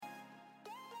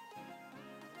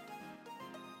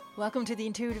Welcome to the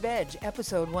Intuitive Edge,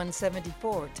 episode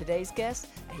 174. Today's guest,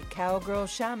 a cowgirl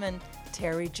shaman,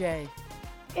 Terry J.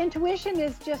 Intuition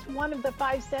is just one of the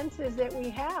five senses that we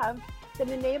have that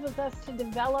enables us to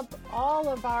develop all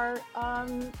of our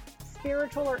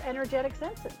spiritual or energetic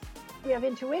senses. We have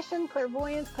intuition,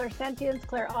 clairvoyance, clairsentience,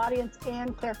 clairaudience,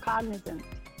 and claircognizance.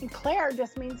 And clair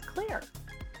just means clear.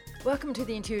 Welcome to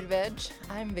the Intuitive Edge.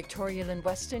 I'm Victoria Lynn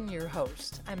Weston, your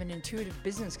host. I'm an intuitive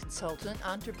business consultant,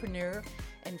 entrepreneur,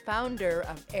 and founder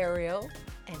of Ariel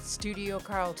and Studio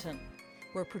Carlton.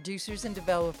 We're producers and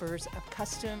developers of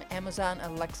custom Amazon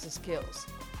Alexa skills.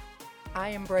 I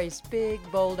embrace big,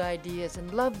 bold ideas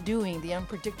and love doing the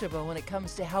unpredictable when it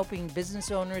comes to helping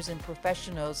business owners and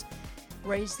professionals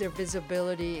raise their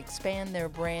visibility, expand their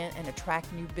brand, and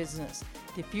attract new business.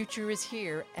 The future is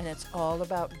here, and it's all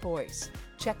about voice.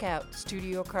 Check out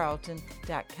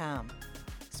studiocarlton.com.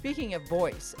 Speaking of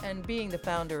voice and being the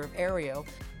founder of Ariel,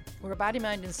 we're a Body,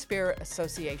 Mind, and Spirit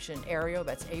Association. Ariel,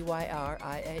 that's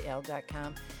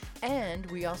AYRIAL.com. And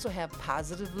we also have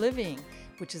Positive Living,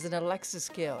 which is an Alexa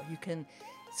skill. You can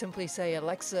simply say,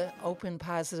 Alexa, open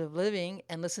Positive Living,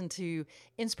 and listen to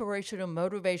inspirational,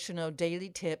 motivational daily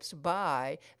tips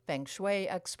by Feng Shui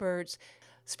experts,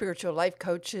 spiritual life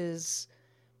coaches,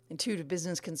 intuitive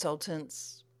business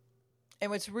consultants.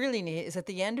 And what's really neat is at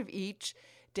the end of each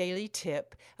daily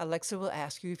tip, Alexa will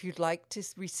ask you if you'd like to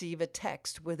receive a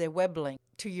text with a web link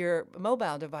to your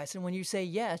mobile device. And when you say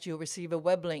yes, you'll receive a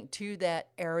web link to that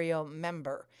Ariel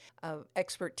member of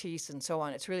expertise and so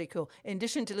on. It's really cool. In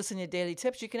addition to listening to daily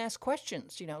tips, you can ask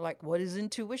questions, like what is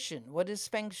intuition? What is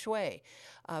Feng Shui?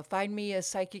 Find me a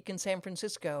psychic in San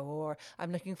Francisco, or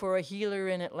I'm looking for a healer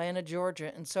in Atlanta,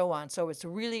 Georgia, and so on. So it's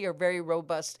really a very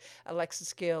robust Alexa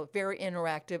skill, very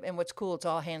interactive. And what's cool, it's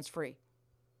all hands-free.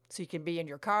 So you can be in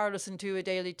your car, listen to a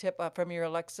daily tip from your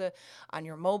Alexa, on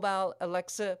your mobile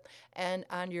Alexa, and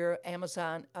on your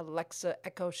Amazon Alexa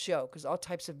Echo Show, because all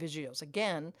types of visuals.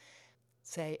 Again,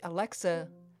 say, Alexa,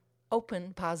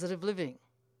 open Positive Living.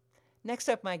 Next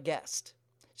up, my guest.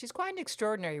 She's quite an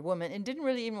extraordinary woman and didn't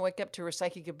really even wake up to her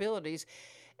psychic abilities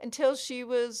until she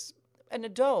was an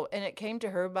adult, and it came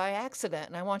to her by accident.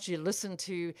 And I want you to listen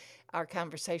to our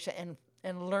conversation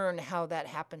and learn how that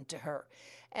happened to her.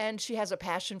 And she has a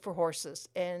passion for horses,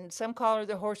 and some call her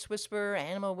the horse whisperer,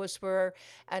 animal whisperer,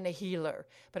 and a healer.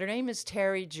 But her name is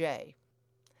Terry J.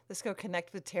 Let's go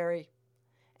connect with Terry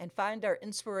and find our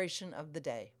inspiration of the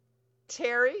day.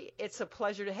 Terry, it's a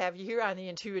pleasure to have you here on the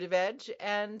Intuitive Edge,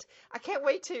 and I can't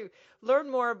wait to learn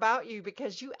more about you,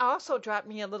 because you also dropped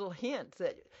me a little hint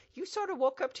that you sort of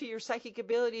woke up to your psychic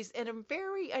abilities in a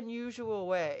very unusual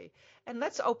way. And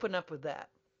let's open up with that.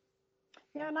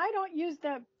 Yeah, and I don't use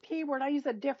the P word. I use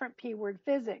a different P word,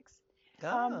 physics.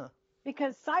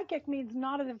 Because psychic means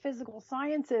not of the physical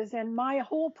sciences, and my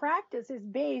whole practice is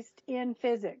based in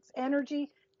physics, energy,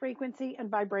 frequency, and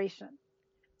vibration.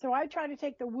 So I try to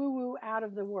take the woo-woo out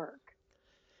of the work.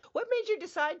 What made you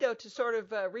decide, though, to sort of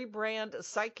rebrand a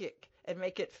psychic and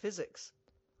make it physics?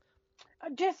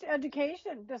 Just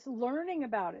education, just learning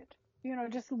about it.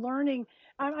 Just learning.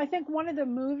 I think one of the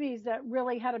movies that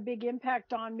really had a big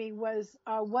impact on me was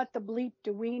What the Bleep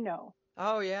Do We Know?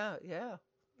 Oh, yeah.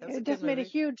 It just made a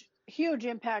huge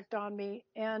impact on me.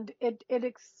 And it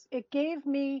gave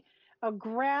me a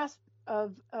grasp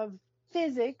of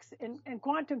physics and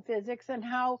quantum physics and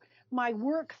how my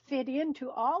work fit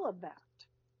into all of that.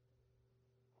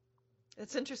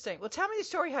 It's interesting. Well, tell me the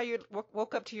story how you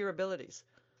woke up to your abilities.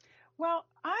 Well,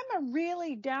 I'm a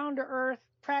really down-to-earth,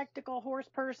 practical horse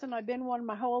person. I've been one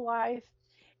my whole life.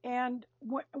 And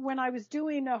when I was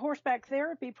doing a horseback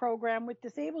therapy program with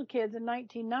disabled kids in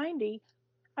 1990,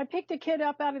 I picked a kid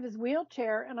up out of his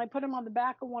wheelchair and I put him on the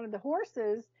back of one of the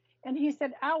horses. And he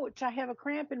said, ouch, I have a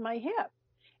cramp in my hip.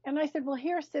 And I said, well,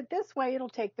 here, sit this way. It'll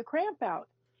take the cramp out.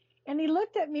 And he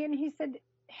looked at me and he said,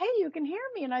 hey, you can hear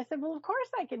me. And I said, well, of course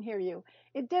I can hear you.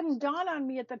 It didn't dawn on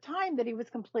me at the time that he was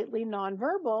completely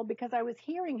nonverbal because I was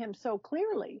hearing him so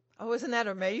clearly. Oh, isn't that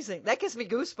amazing? That gives me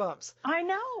goosebumps. I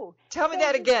know. Tell me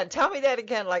that again. Tell me that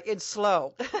again, like in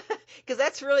slow, because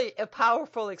that's really a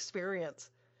powerful experience.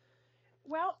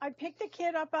 Well, I picked the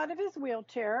kid up out of his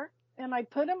wheelchair and I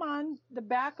put him on the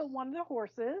back of one of the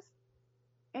horses.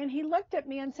 And he looked at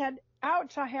me and said,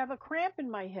 ouch, I have a cramp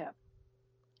in my hip.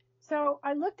 So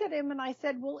I looked at him and I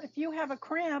said, well, if you have a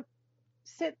cramp,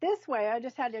 sit this way. I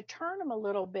just had to turn him a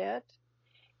little bit.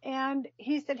 And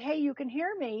he said, hey, you can hear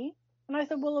me. And I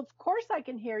said, well, of course I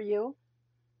can hear you.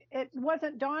 It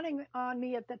wasn't dawning on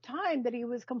me at the time that he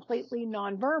was completely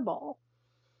nonverbal.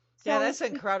 Yeah, that's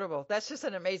incredible. That's just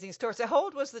an amazing story. So how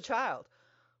old was the child?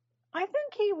 I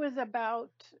think he was about,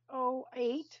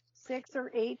 8. 6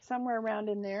 or 8, somewhere around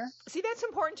in there. See, that's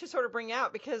important to sort of bring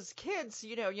out because kids,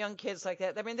 young kids like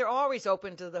that, I mean, they're always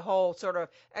open to the whole sort of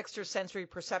extrasensory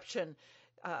perception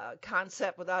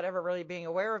concept without ever really being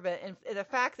aware of it. And the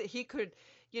fact that he could,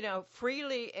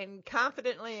 freely and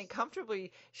confidently and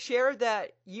comfortably share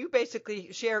that you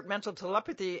basically shared mental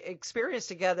telepathy experience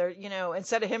together,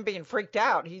 instead of him being freaked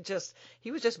out, he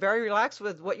was just very relaxed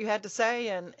with what you had to say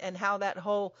and how that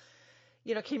whole,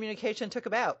 communication took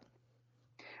about.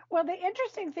 Well, the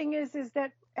interesting thing is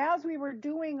that as we were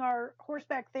doing our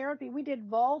horseback therapy, we did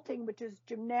vaulting, which is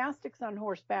gymnastics on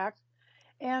horseback.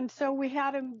 And so we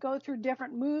had him go through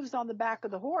different moves on the back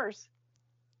of the horse.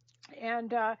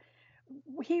 And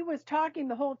he was talking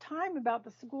the whole time about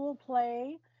the school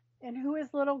play and who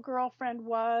his little girlfriend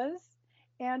was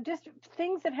and just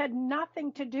things that had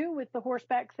nothing to do with the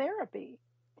horseback therapy.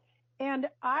 And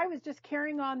I was just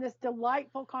carrying on this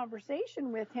delightful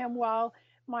conversation with him while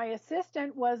my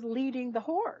assistant was leading the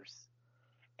horse.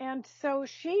 And so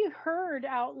she heard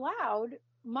out loud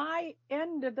my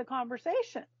end of the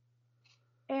conversation.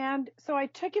 And so I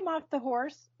took him off the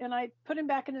horse and I put him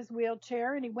back in his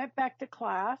wheelchair and he went back to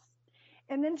class.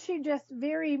 And then she just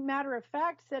very matter of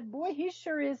fact said, "Boy, he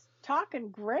sure is talking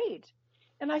great."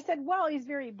 And I said, "Well, he's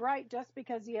very bright. Just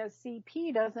because he has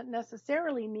CP doesn't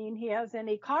necessarily mean he has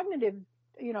any cognitive,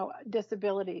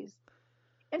 disabilities."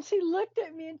 And she looked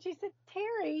at me and she said,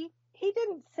 "Terry, he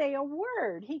didn't say a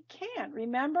word. He can't,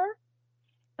 remember?"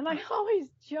 And I always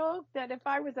joke that if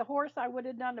I was a horse, I would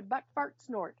have done a butt fart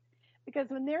snort. Because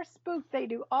when they're spooked, they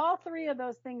do all 3 of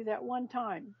those things at one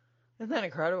time. Isn't that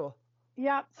incredible?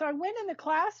 Yeah. So I went in the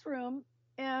classroom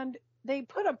and they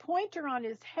put a pointer on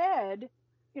his head,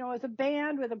 as a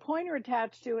band with a pointer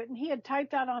attached to it. And he had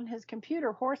typed out on his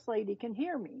computer, "Horse lady can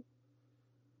hear me."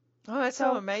 Oh, that's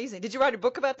so amazing. Did you write a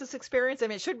book about this experience? I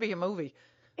mean, it should be a movie.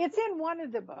 It's in one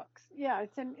of the books. Yeah,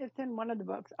 it's in one of the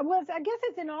books. Well, I guess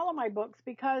it's in all of my books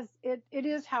because it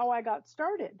is how I got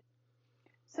started.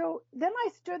 So then I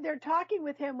stood there talking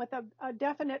with him with a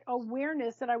definite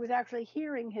awareness that I was actually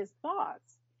hearing his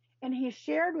thoughts. And he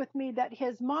shared with me that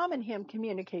his mom and him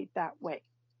communicate that way.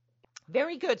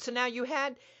 Very good. So now you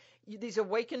had these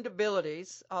awakened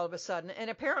abilities all of a sudden, and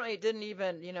apparently it didn't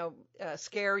even,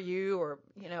 scare you or,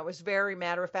 it was very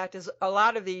matter of fact, as a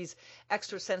lot of these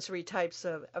extrasensory types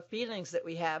of feelings that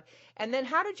we have. And then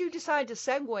how did you decide to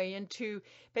segue into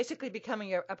basically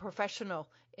becoming a professional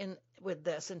with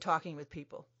this and talking with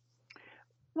people?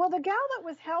 Well, the gal that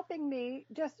was helping me,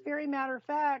 just very matter of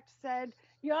fact, said,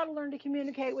 "You ought to learn to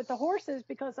communicate with the horses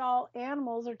because all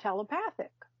animals are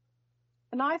telepathic."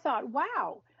 And I thought,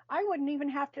 wow, I wouldn't even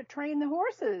have to train the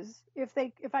horses if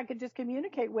I could just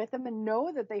communicate with them and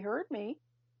know that they heard me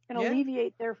and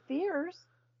alleviate their fears.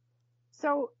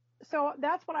 So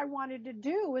that's what I wanted to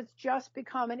do, was just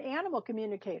become an animal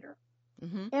communicator.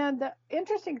 Mm-hmm. And the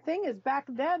interesting thing is, back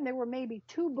then there were maybe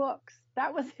 2 books.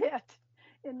 That was it.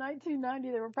 In 1990,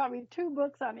 there were probably 2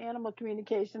 books on animal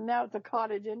communication. Now it's a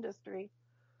cottage industry.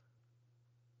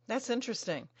 That's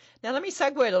interesting. Now let me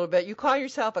segue a little bit. You call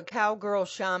yourself a cowgirl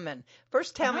shaman.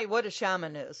 First, tell me what a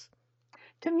shaman is.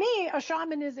 To me, a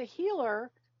shaman is a healer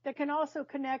that can also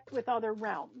connect with other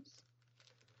realms.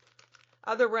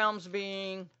 Other realms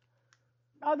being?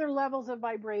 Other levels of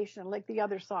vibration, like the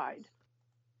other side.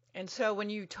 And so when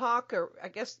you talk, or I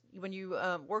guess when you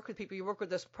work with people, you work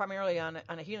with us primarily on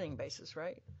a healing basis,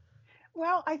 right?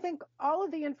 Well, I think all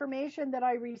of the information that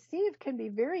I receive can be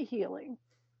very healing.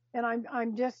 And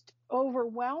I'm just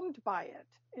overwhelmed by it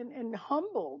and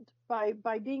humbled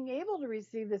by being able to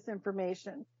receive this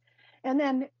information. And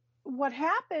then what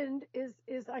happened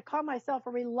is I call myself a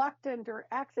reluctant or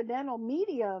accidental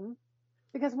medium,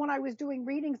 because when I was doing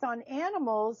readings on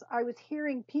animals, I was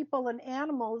hearing people and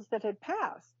animals that had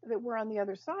passed that were on the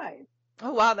other side.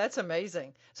 Oh, wow, that's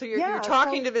amazing. So you're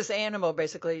talking to this animal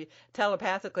basically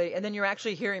telepathically, and then you're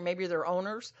actually hearing maybe their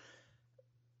owners?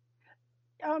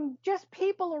 Just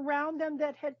people around them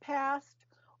that had passed,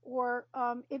 or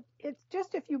it's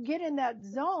just, if you get in that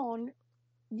zone,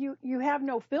 you have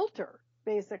no filter.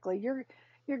 Basically,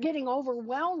 you're getting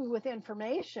overwhelmed with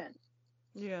information.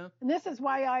 Yeah. And this is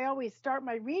why I always start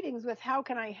my readings with "How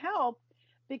can I help?"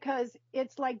 Because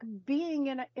it's like being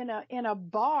in a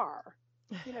bar.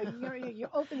 You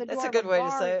open the door. That's a good way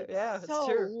to say it. Yeah, it's so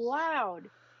true. Loud,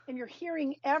 and you're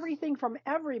hearing everything from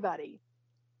everybody.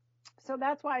 So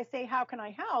that's why I say, "How can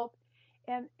I help?"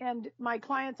 And my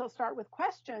clients will start with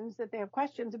questions that they have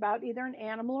questions about either an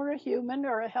animal or a human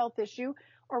or a health issue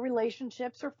or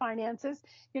relationships or finances.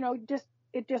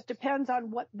 It just depends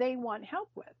on what they want help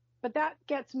with. But that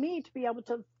gets me to be able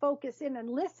to focus in and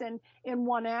listen in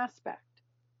one aspect.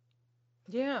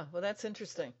 Yeah, well, that's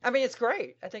interesting. I mean, it's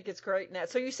great. I think it's great. Now,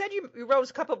 so you said you wrote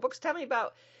a couple of books. Tell me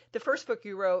about the first book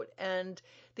you wrote and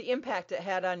the impact it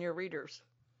had on your readers.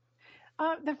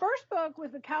 The first book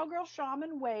was The Cowgirl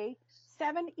Shaman Way,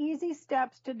 7 Easy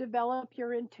Steps to Develop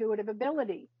Your Intuitive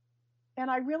Ability. And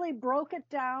I really broke it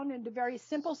down into very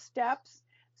simple steps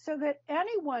so that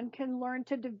anyone can learn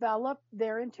to develop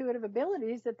their intuitive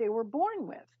abilities that they were born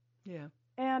with. Yeah.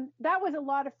 And that was a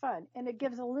lot of fun. And it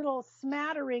gives a little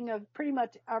smattering of pretty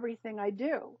much everything I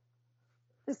do.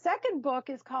 The second book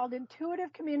is called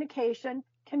Intuitive Communication,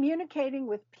 Communicating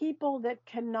with People That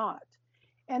Cannot.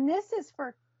 And this is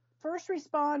for first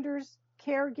responders,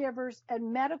 caregivers,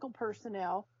 and medical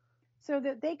personnel so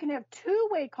that they can have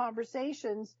two-way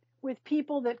conversations with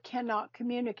people that cannot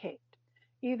communicate,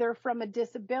 either from a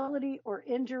disability or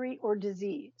injury or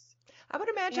disease. I would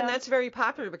imagine that's very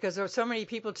popular because there are so many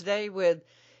people today with,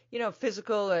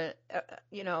 physical,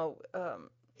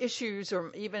 issues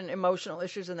or even emotional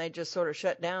issues, and they just sort of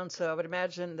shut down. So I would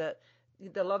imagine that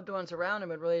the loved ones around them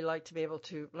would really like to be able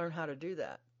to learn how to do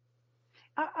that.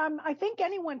 I think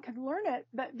anyone could learn it,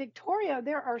 but Victoria,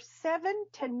 there are 7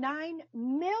 to 9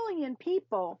 million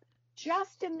people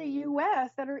just in the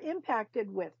U.S. that are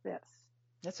impacted with this.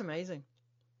 That's amazing.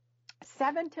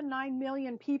 7 to 9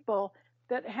 million people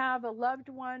that have a loved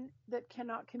one that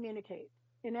cannot communicate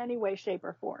in any way, shape,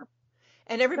 or form.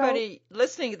 And everybody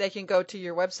listening, they can go to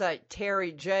your website,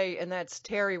 Terry J, and that's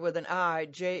Terry with an I,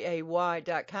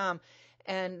 JAY.com,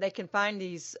 and they can find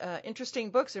these interesting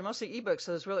books. They're mostly ebooks,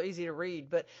 so it's real easy to read.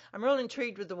 But I'm real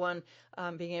intrigued with the one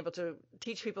being able to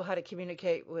teach people how to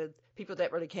communicate with people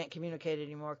that really can't communicate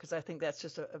anymore, because I think that's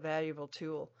just a valuable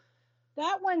tool.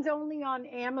 That one's only on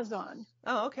Amazon.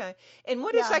 Oh, okay. And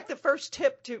what is like the first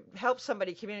tip to help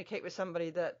somebody communicate with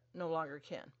somebody that no longer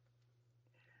can?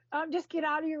 Just get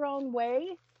out of your own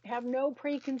way. Have no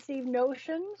preconceived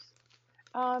notions.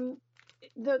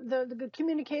 The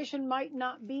communication might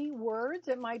not be words.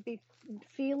 It might be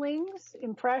feelings,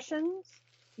 impressions,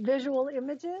 visual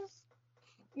images.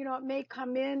 It may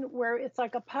come in where it's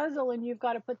like a puzzle and you've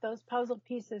got to put those puzzle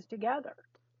pieces together.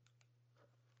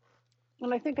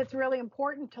 And I think it's really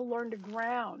important to learn to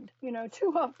ground.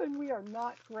 Too often we are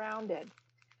not grounded.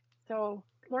 So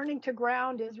learning to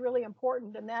ground is really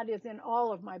important, and that is in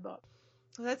all of my books.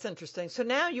 Well, that's interesting. So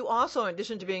now you also, in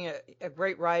addition to being a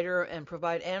great writer and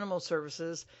provide animal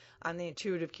services on the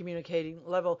intuitive communicating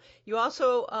level, you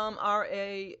also are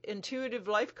a intuitive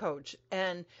life coach.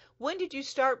 And when did you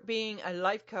start being a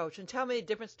life coach? And tell me the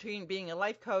difference between being a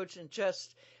life coach and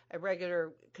just a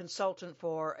regular consultant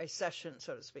for a session,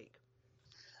 so to speak.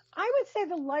 I would say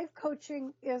the life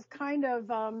coaching is kind of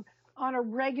on a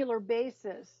regular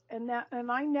basis, and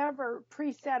I never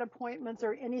preset appointments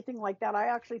or anything like that. I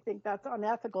actually think that's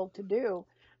unethical to do.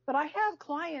 But I have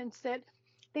clients that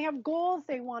they have goals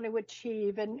they want to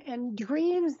achieve and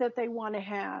dreams that they want to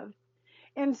have.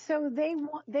 And so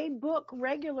they book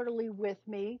regularly with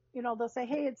me. They'll say,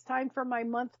 hey, it's time for my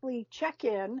monthly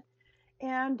check-in.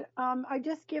 And I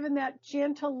just give them that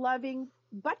gentle, loving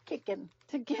butt kicking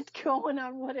to get going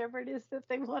on whatever it is that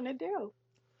they want to do.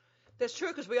 That's true,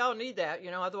 because we all need that,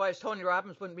 otherwise Tony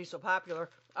Robbins wouldn't be so popular.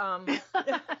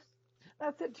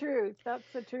 That's the truth. That's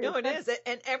the truth. No, it is.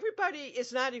 And everybody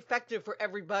is not effective for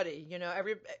everybody. You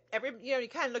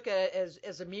kind of look at it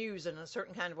as a muse in a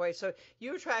certain kind of way. So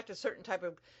you attract a certain type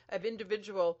of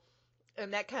individual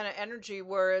and that kind of energy,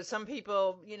 whereas some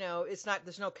people,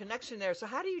 there's no connection there. So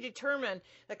how do you determine,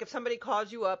 like if somebody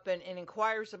calls you up and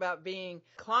inquires about being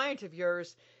a client of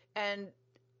yours, and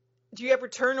do you ever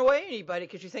turn away anybody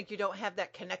because you think you don't have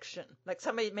that connection? Like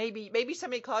maybe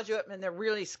somebody calls you up and they're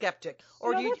really skeptic,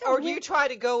 or do you try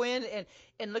to go in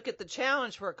and look at the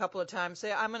challenge for a couple of times,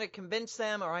 say I'm going to convince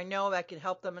them, or I know I can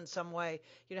help them in some way.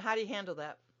 How do you handle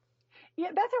that? Yeah,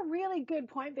 that's a really good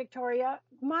point, Victoria.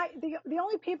 The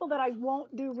only people that I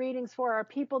won't do readings for are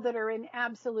people that are in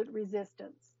absolute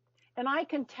resistance, and I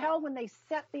can tell when they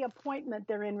set the appointment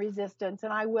they're in resistance,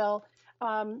 and I will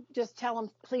just tell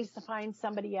them, please find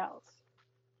somebody else,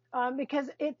 because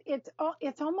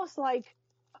it's almost like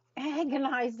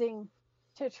agonizing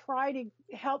to try to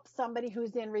help somebody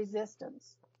who's in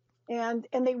resistance, and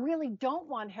they really don't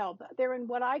want help. They're in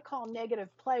what I call negative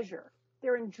pleasure.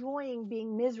 They're enjoying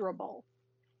being miserable.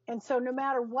 And so no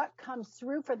matter what comes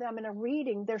through for them in a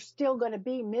reading, they're still going to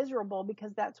be miserable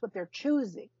because that's what they're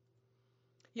choosing.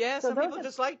 Yeah, so some people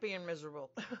just like being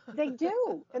miserable. They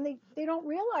do, and they don't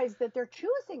realize that they're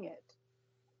choosing it.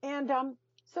 And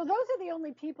so those are the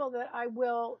only people that I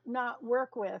will not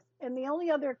work with. And the only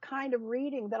other kind of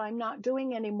reading that I'm not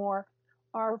doing anymore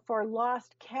are for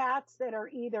lost cats that are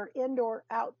either indoor,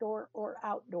 outdoor, or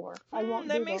outdoor. I won't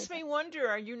That do makes those. me wonder,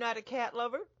 are you not a cat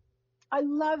lover? I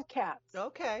love cats,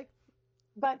 Okay.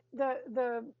 but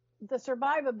the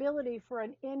survivability for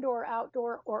an indoor,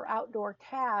 outdoor, or outdoor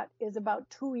cat is about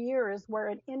 2 years, where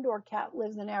an indoor cat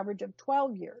lives an average of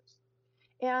 12 years.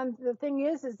 And the thing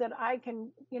is that I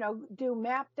can, do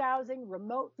map dowsing,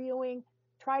 remote viewing,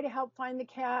 try to help find the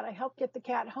cat. I help get the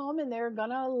cat home, and they're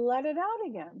gonna let it out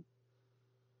again.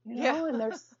 Yeah. And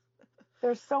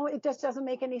there's so, it just doesn't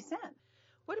make any sense.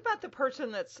 What about the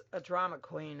person that's a drama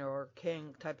queen or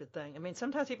king type of thing? I mean,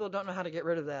 sometimes people don't know how to get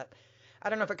rid of that. I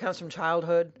don't know if it comes from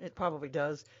childhood. It probably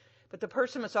does. But the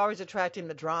person that's always attracting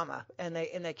the drama, and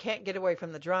they can't get away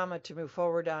from the drama to move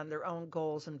forward on their own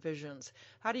goals and visions.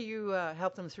 How do you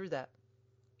help them through that?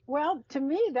 Well, to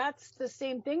me, that's the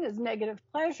same thing as negative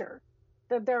pleasure,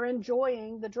 that they're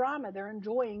enjoying the drama. They're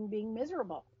enjoying being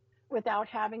miserable without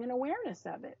having an awareness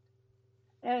of it.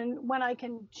 And when I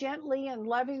can gently and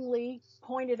lovingly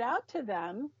point it out to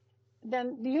them,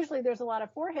 then usually there's a lot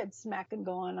of forehead smacking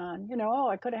going on. Oh,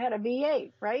 I could have had a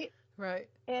V8, right? Right.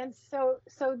 And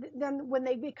then when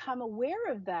they become aware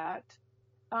of that,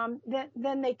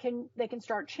 then they can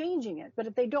start changing it. But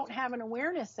if they don't have an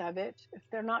awareness of it, if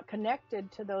they're not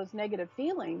connected to those negative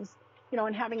feelings,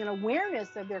 and having an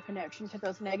awareness of their connection to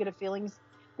those negative feelings,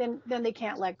 then they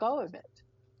can't let go of it.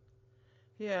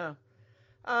 Yeah.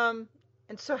 And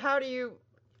so how do you,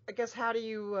 is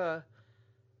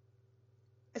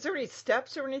there any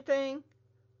steps or anything?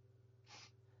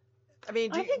 I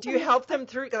mean, do you help them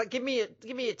through? Like, give me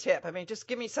a tip. I mean, just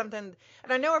give me something.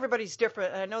 And I know everybody's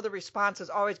different, and I know the response is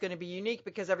always going to be unique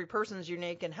because every person's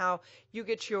unique, and how you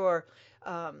get your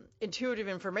intuitive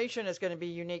information is going to be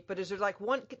unique. But is there like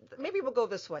one? Maybe we'll go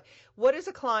this way. What is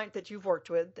a client that you've worked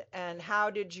with, and how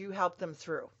did you help them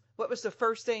through? What was the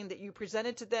first thing that you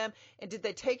presented to them, and did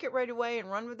they take it right away and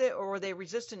run with it, or were they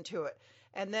resistant to it?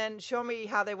 And then show me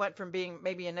how they went from being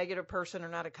maybe a negative person or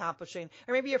not accomplishing,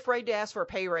 or maybe afraid to ask for a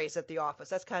pay raise at the office.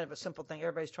 That's kind of a simple thing.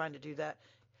 Everybody's trying to do that.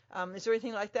 Is there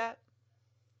anything like that?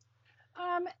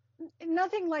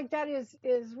 Nothing like that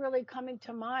is really coming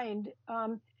to mind.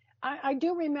 I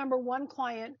do remember one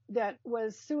client that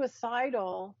was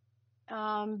suicidal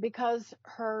because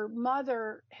her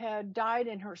mother had died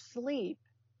in her sleep.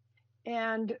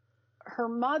 And her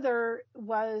mother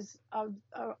was a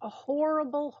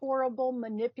horrible, horrible,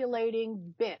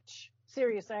 manipulating bitch.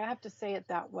 Seriously, I have to say it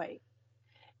that way.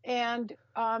 And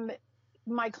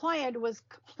my client was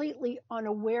completely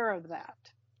unaware of that.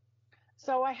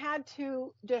 So I had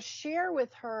to just share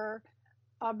with her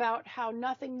about how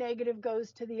nothing negative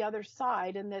goes to the other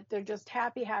side, and that they're just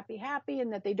happy, happy, happy,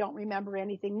 and that they don't remember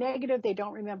anything negative. They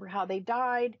don't remember how they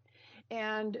died.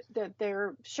 And that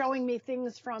they're showing me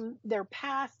things from their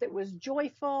past that was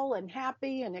joyful and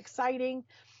happy and exciting.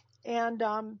 And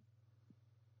at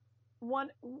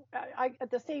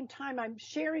the same time I'm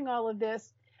sharing all of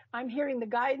this, I'm hearing the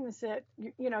guidance that,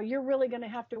 you're really going to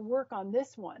have to work on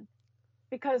this one.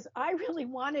 Because I really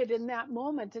wanted in that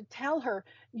moment to tell her,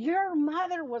 your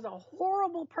mother was a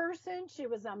horrible person. She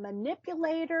was a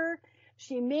manipulator.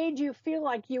 She made you feel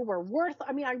like you were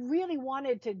I really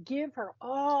wanted to give her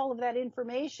all of that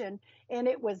information, and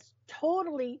it was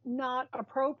totally not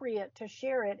appropriate to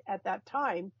share it at that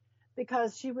time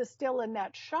because she was still in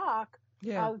that shock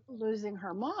of losing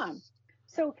her mom.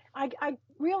 So I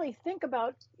really think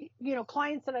about,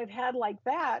 clients that I've had like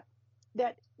that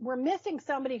were missing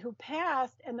somebody who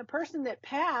passed, and the person that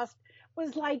passed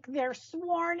was like their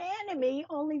sworn enemy,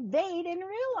 only they didn't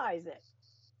realize it.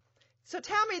 So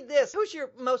tell me this, who's your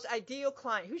most ideal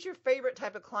client? Who's your favorite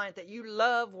type of client that you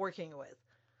love working with?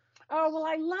 Oh, well,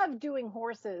 I love doing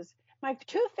horses. My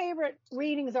two favorite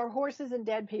readings are horses and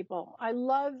dead people. I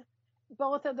love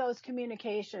both of those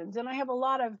communications. And I have a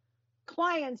lot of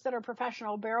clients that are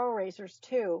professional barrel racers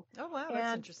too. Oh, wow.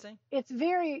 That's interesting. It's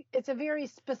a very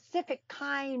specific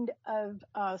kind of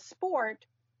sport.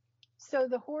 So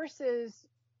the horses,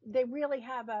 they really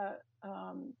have a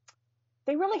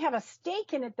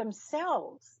stake in it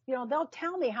themselves. They'll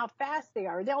tell me how fast they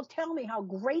are. They'll tell me how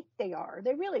great they are.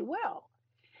 They really will.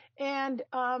 And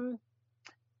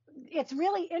it's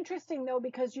really interesting, though,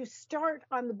 because you start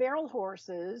on the barrel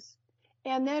horses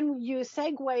and then you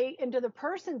segue into the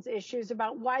person's issues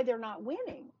about why they're not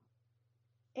winning.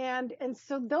 And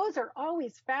so those are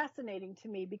always fascinating to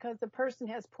me because the person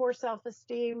has poor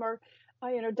self-esteem or,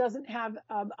 doesn't have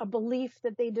a belief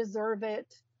that they deserve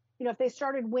it. If they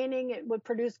started winning, it would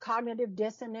produce cognitive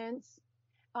dissonance.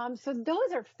 So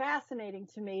those are fascinating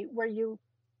to me, where you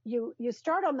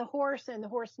start on the horse and the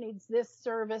horse needs this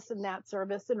service and that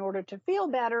service in order to feel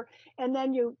better. And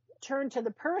then you turn to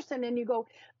the person and you go,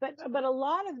 but a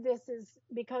lot of this is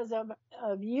because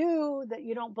of you, that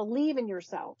you don't believe in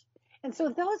yourself. And so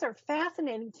those are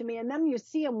fascinating to me. And then you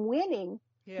see them winning,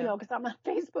 Yeah. because I'm on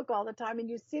Facebook all the time, and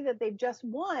you see that they've just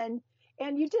won,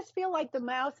 and you just feel like the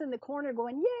mouse in the corner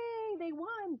going, yay, they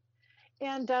won.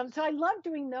 And so I love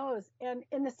doing those. And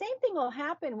the same thing will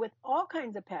happen with all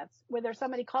kinds of pets, whether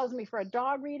somebody calls me for a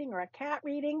dog reading or a cat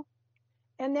reading,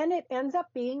 and then it ends up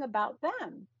being about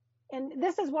them. And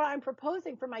this is what I'm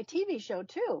proposing for my TV show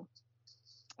too,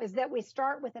 is that we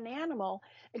start with an animal.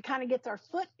 It kind of gets our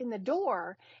foot in the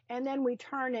door, and then we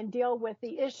turn and deal with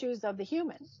the issues of the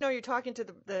human. No, you're talking to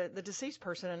the deceased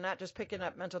person and not just picking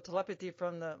up mental telepathy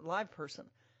from the live person.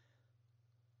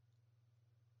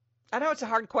 I know it's a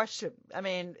hard question. I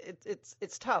mean,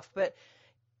 it's tough, but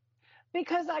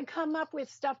because I come up with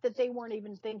stuff that they weren't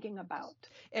even thinking about.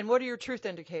 And what are your truth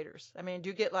indicators? I mean, do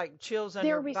you get like chills on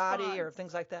your body or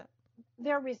things like that?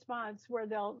 Their response, where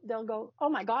they'll go, "Oh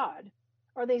my God,"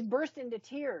 or they burst into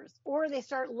tears, or they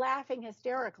start laughing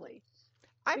hysterically.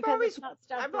 I've always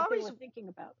thinking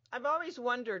about. I've always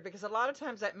wondered, because a lot of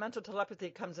times that mental telepathy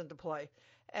comes into play,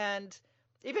 and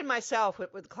even myself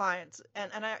with clients,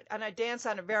 and I dance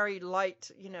on a very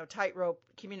light, tightrope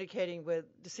communicating with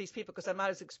deceased people, because I'm not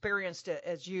as experienced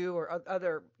as you or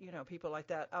other, people like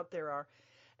that out there are.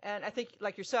 And I think,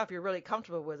 like yourself, you're really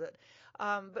comfortable with it.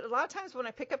 But a lot of times when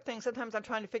I pick up things, sometimes I'm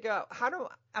trying to figure out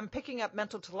I'm picking up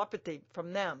mental telepathy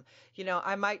from them.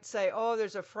 I might say, oh,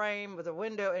 there's a frame with a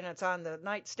window and it's on the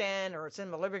nightstand, or it's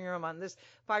in the living room on this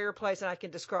fireplace, and I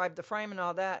can describe the frame and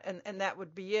all that, and that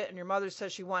would be it. And your mother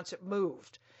says she wants it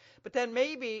moved. But then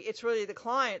maybe it's really the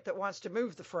client that wants to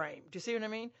move the frame. Do you see what I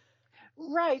mean?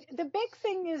 Right. The big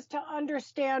thing is to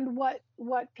understand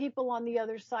what people on the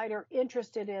other side are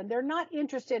interested in. They're not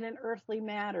interested in earthly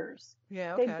matters.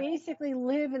 Yeah, okay. They basically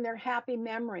live in their happy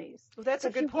memories. Well, that's a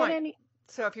good point.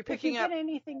 So if you're picking up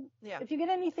anything, if you get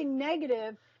anything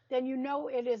negative, then you know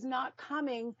it is not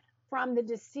coming from the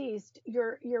deceased.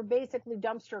 You're basically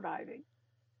dumpster diving.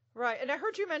 Right. And I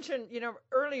heard you mention,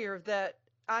 earlier that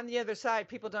on the other side,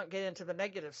 people don't get into the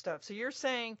negative stuff. So you're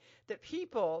saying that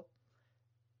people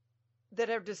that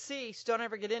are deceased don't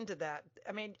ever get into that.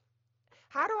 I mean,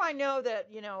 how do I know that,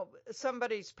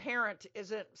 somebody's parent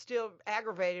isn't still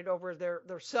aggravated over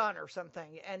their son or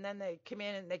something, and then they come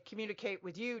in and they communicate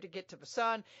with you to get to the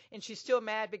son, and she's still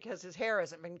mad because his hair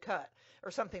hasn't been cut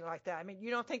or something like that? I mean, you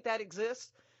don't think that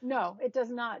exists? No, it does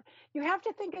not. You have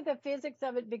to think of the physics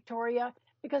of it, Victoria,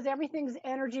 because everything's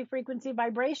energy, frequency,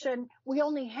 vibration. We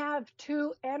only have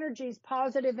two energies,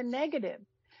 positive and negative.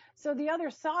 So the other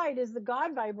side is the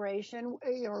God vibration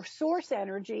or source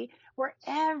energy, where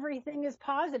everything is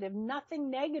positive. Nothing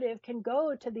negative can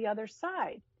go to the other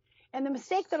side. And the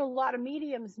mistake that a lot of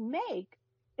mediums make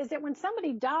is that when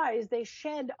somebody dies, they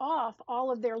shed off all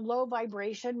of their low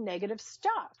vibration negative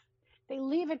stuff. They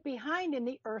leave it behind in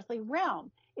the earthly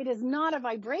realm. It is not a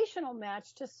vibrational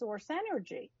match to source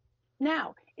energy.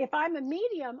 Now, if I'm a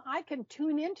medium, I can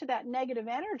tune into that negative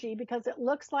energy because it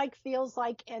looks like, feels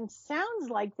like, and sounds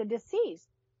like the deceased.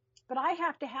 But I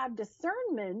have to have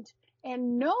discernment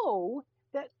and know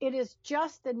that it is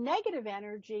just the negative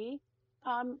energy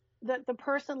that the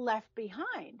person left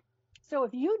behind. So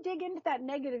if you dig into that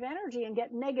negative energy and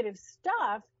get negative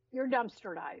stuff, you're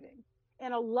dumpster diving.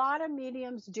 And a lot of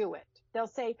mediums do it. They'll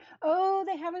say, oh,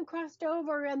 they haven't crossed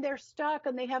over and they're stuck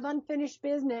and they have unfinished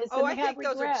business. Oh, and I think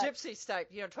those are gypsy type,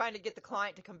 trying to get the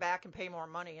client to come back and pay more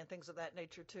money and things of that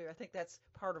nature too. I think that's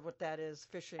part of what that is,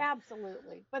 fishing.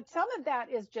 Absolutely. But some of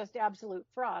that is just absolute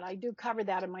fraud. I do cover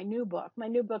that in my new book. My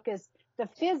new book is The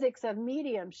Physics of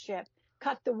Mediumship,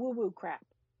 Cut the Woo-Woo Crap.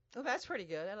 Oh, that's pretty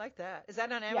good. I like that. Is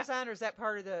that on Amazon or is that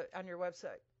part of on your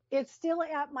website? It's still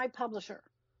at my publisher.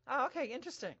 Oh, okay.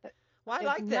 Interesting. Well, I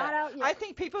like not out that. yet. I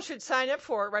think people should sign up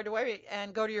for it right away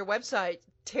and go to your website,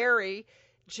 terryj.com,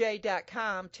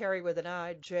 Terry with an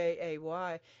I, Jay,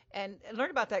 and learn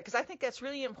about that, because I think that's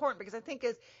really important, because I think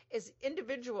as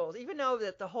individuals, even though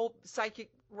that the whole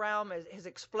psychic realm has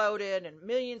exploded and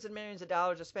millions of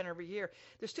dollars are spent every year,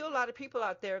 there's still a lot of people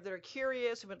out there that are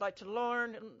curious and would like to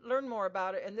learn more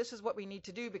about it, and this is what we need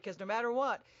to do, because no matter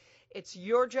what, it's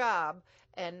your job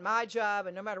and my job,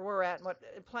 and no matter where we're at and what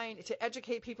plane, to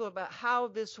educate people about how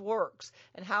this works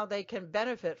and how they can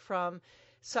benefit from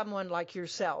someone like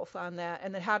yourself on that,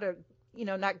 and then how to,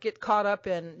 not get caught up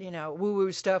in,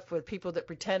 woo-woo stuff with people that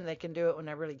pretend they can do it when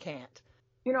they really can't.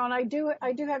 And I do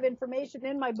have information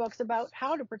in my books about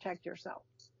how to protect yourself.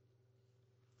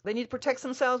 They need to protect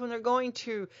themselves when they're going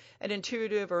to an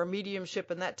intuitive or a mediumship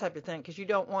and that type of thing, because you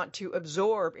don't want to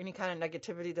absorb any kind of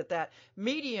negativity that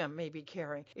medium may be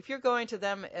carrying. If you're going to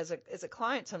them as a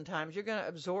client, sometimes you're going to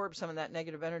absorb some of that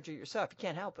negative energy yourself. You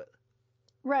can't help it.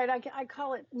 Right. I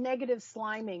call it negative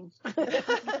sliming.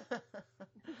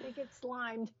 They get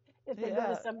slimed if they go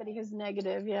to somebody who's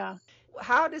negative. Yeah.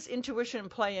 How does intuition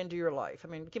play into your life? I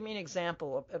mean, give me an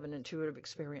example of an intuitive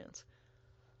experience.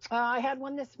 I had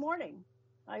one this morning.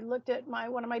 I looked at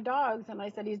one of my dogs and I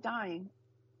said, he's dying.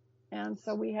 And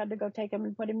so we had to go take him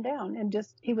and put him down. And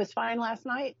he was fine last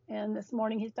night, and this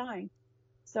morning he's dying.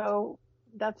 So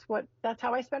that's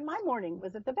how I spent my morning,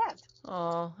 was at the vet.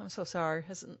 Oh, I'm so sorry.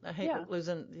 I hate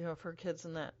losing, for kids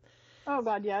and that. Oh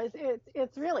God, yeah.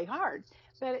 It's really hard.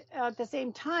 But at the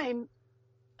same time,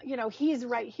 he's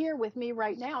right here with me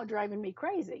right now, driving me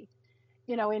crazy,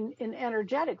 in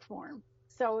energetic form.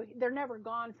 So they're never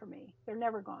gone for me. They're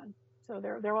never gone. So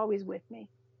they're always with me.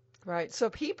 Right. So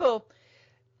people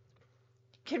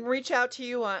can reach out to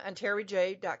you on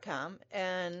terryj.com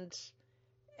and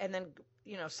then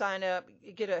sign up,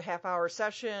 get a half-hour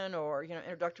session or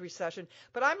introductory session.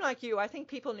 But I'm like you. I think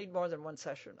people need more than one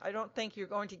session. I don't think you're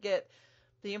going to get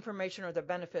the information or the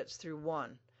benefits through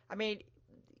one. I mean,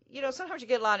 sometimes you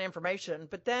get a lot of information,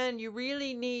 but then you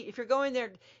really need, if you're going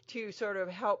there to sort of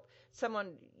help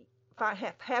someone,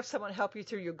 have someone help you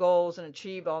through your goals and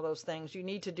achieve all those things, you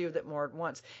need to do that more at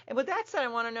once. And with that said, I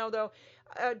want to know though,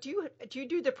 do you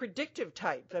do the predictive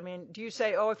type? I mean, do you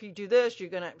say, oh, if you do this, you're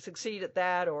going to succeed at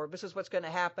that, or this is what's going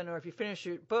to happen, or if you finish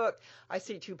your book, I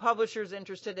see 2 publishers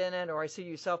interested in it, or I see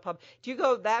you self-pub. Do you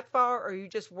go that far, or you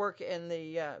just work in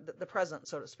the present,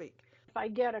 so to speak? If I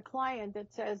get a client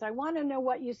that says, I want to know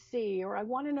what you see, or I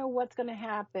want to know what's going to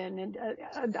happen,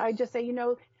 and I just say,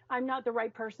 I'm not the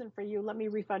right person for you. Let me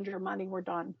refund your money. We're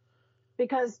done.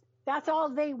 Because that's all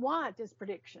they want is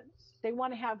predictions. They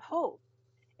want to have hope.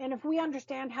 And if we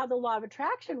understand how the law of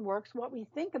attraction works, what we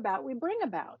think about, we bring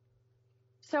about.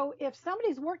 So if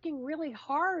somebody's working really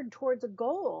hard towards a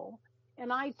goal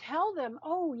and I tell them,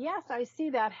 oh, yes, I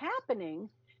see that happening,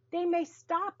 they may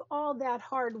stop all that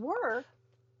hard work.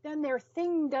 Then their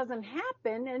thing doesn't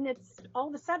happen and it's all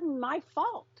of a sudden my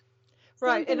fault.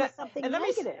 Right, and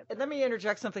let me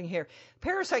interject something here.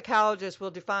 Parapsychologists will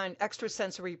define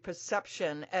extrasensory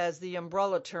perception as the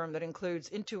umbrella term that includes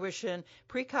intuition,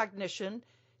 precognition,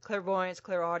 clairvoyance,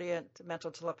 clairaudient, mental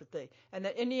telepathy, and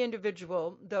that in the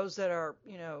individual, those that are,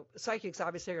 psychics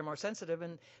obviously are more sensitive,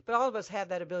 but all of us have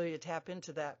that ability to tap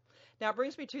into that. Now, it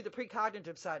brings me to the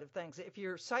precognitive side of things. If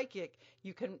you're psychic,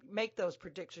 you can make those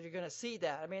predictions. You're going to see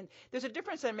that. I mean, there's a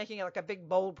difference in making like a big,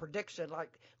 bold prediction,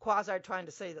 like quasi trying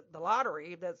to say that the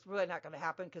lottery. That's really not going to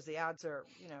happen because the odds are,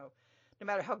 no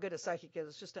matter how good a psychic is,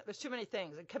 it's just there's too many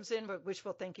things. It comes in with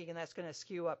wishful thinking, and that's going to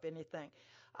skew up anything.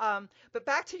 But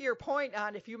back to your point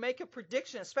on if you make a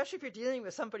prediction, especially if you're dealing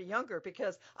with somebody younger,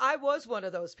 because I was one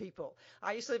of those people.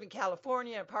 I used to live in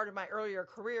California, and part of my earlier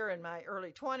career in my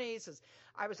early 20s is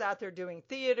I was out there doing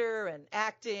theater and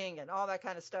acting and all that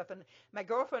kind of stuff. And my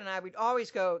girlfriend and I, we'd always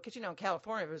go, because, in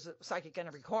California, there was a psychic in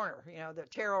every corner, the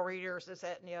tarot readers, this,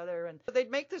 that, and the other. And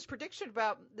they'd make this prediction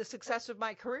about the success of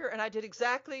my career. And I did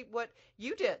exactly what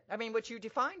you did. I mean, what you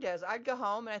defined as. I'd go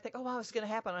home and I think, oh, wow, this is going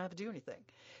to happen. I don't have to do anything.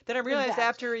 Then I realized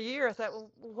after a year, I thought,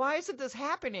 well, why isn't this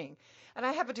happening? And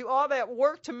I have to do all that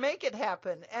work to make it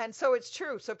happen. And so it's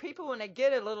true. So people, when they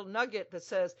get a little nugget that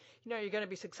says, you're going to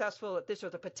be successful at this or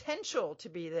the potential to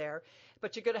be there,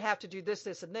 but you're going to have to do this,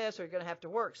 this, and this, or you're going to have to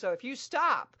work. So if you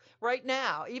stop right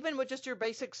now, even with just your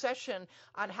basic session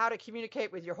on how to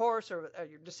communicate with your horse or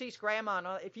your deceased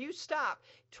grandma, if you stop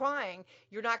trying,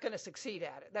 you're not going to succeed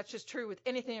at it. That's just true with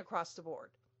anything across the board.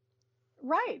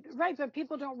 Right. But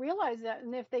people don't realize that.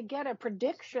 And if they get a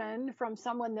prediction from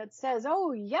someone that says,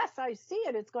 oh, yes, I see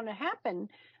it, it's going to happen,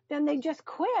 then they just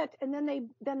quit. And then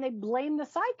they blame the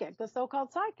psychic, the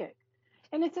so-called psychic.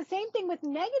 And it's the same thing with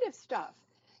negative stuff.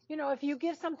 If you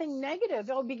give something negative,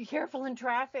 oh, be careful in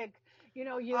traffic. I see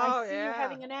you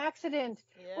having an accident.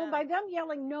 Yeah. Well, by them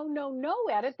yelling no, no, no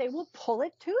at it, they will pull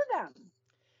it to them.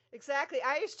 Exactly.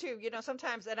 I used to,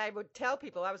 sometimes, and I would tell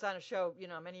people, I was on a show,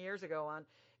 many years ago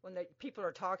when the people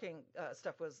are talking,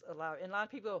 stuff was allowed. And a lot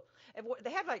of people, they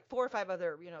had like 4 or 5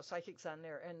 other, psychics on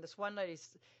there. And this one lady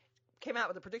came out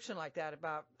with a prediction like that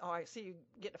about, oh, I see you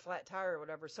getting a flat tire or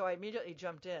whatever. So I immediately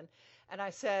jumped in and I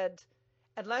said,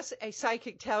 unless a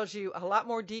psychic tells you a lot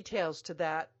more details to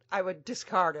that, I would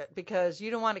discard it, because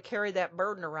you don't want to carry that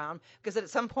burden around, because at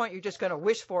some point you're just going to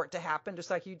wish for it to happen, just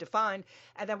like you defined.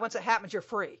 And then once it happens, you're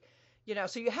free.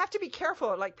 So you have to be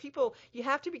careful. Like people, you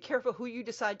have to be careful who you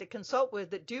decide to consult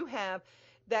with that do have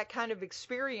that kind of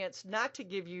experience not to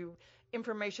give you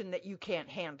information that you can't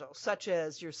handle, such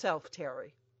as yourself,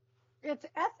 Terry. It's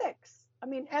ethics. I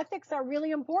mean, ethics are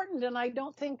really important, and I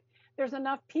don't think there's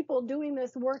enough people doing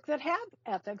this work that have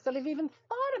ethics, that have even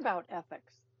thought about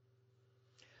ethics.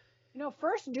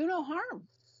 First, do no harm.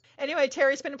 Anyway,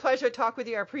 Terry, it's been a pleasure to talk with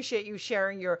you. I appreciate you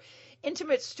sharing your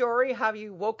intimate story, how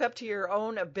you woke up to your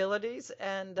own abilities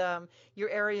and your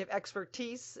area of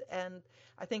expertise. And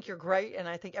I think you're great, and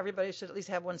I think everybody should at least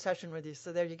have one session with you.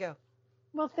 So there you go.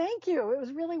 Well, thank you. It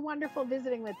was really wonderful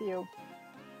visiting with you.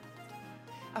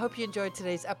 I hope you enjoyed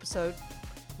today's episode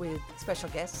with special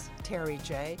guest Terry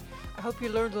J. I hope you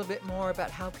learned a little bit more about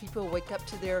how people wake up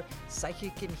to their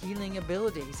psychic and healing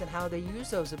abilities and how they use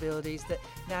those abilities that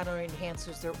not only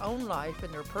enhances their own life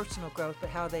and their personal growth, but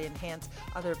how they enhance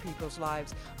other people's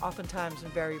lives, oftentimes in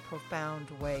very profound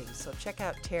ways. So check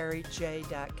out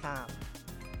terryj.com.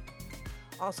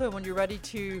 Also, when you're ready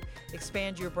to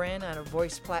expand your brand on a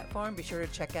voice platform, be sure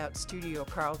to check out Studio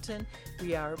Carlton.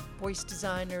 We are voice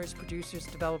designers, producers,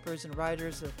 developers, and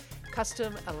writers of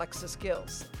custom Alexa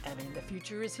skills. I mean, the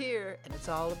future is here, and it's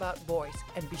all about voice.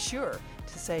 And be sure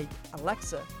to say,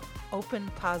 Alexa, open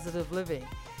positive living.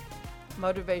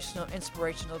 Motivational,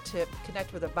 inspirational tip.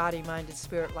 Connect with a body, mind, and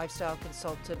spirit lifestyle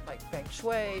consultant like Feng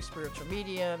Shui, spiritual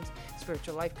mediums,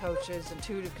 spiritual life coaches,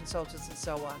 intuitive consultants, and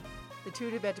so on. The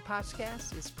Intuitive Ed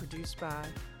podcast is produced by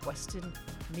Weston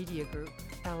Media Group,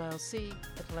 LLC,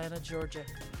 Atlanta, Georgia.